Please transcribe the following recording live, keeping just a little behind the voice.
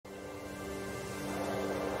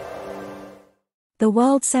The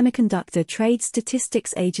World Semiconductor Trade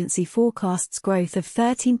Statistics Agency forecasts growth of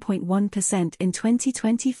 13.1% in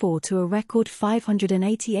 2024 to a record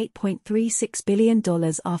 $588.36 billion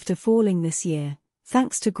after falling this year,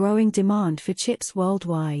 thanks to growing demand for chips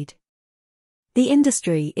worldwide. The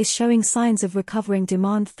industry is showing signs of recovering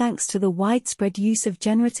demand thanks to the widespread use of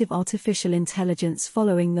generative artificial intelligence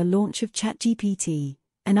following the launch of ChatGPT,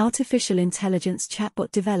 an artificial intelligence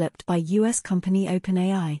chatbot developed by US company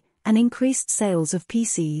OpenAI, and increased sales of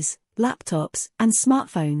PCs, laptops, and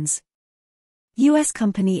smartphones. US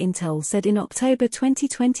company Intel said in October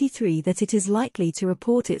 2023 that it is likely to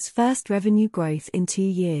report its first revenue growth in 2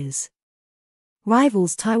 years.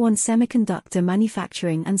 Rivals Taiwan Semiconductor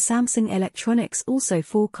Manufacturing and Samsung Electronics also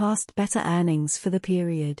forecast better earnings for the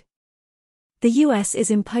period. The US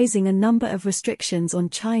is imposing a number of restrictions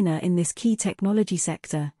on China in this key technology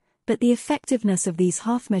sector, but the effectiveness of these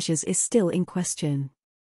half measures is still in question.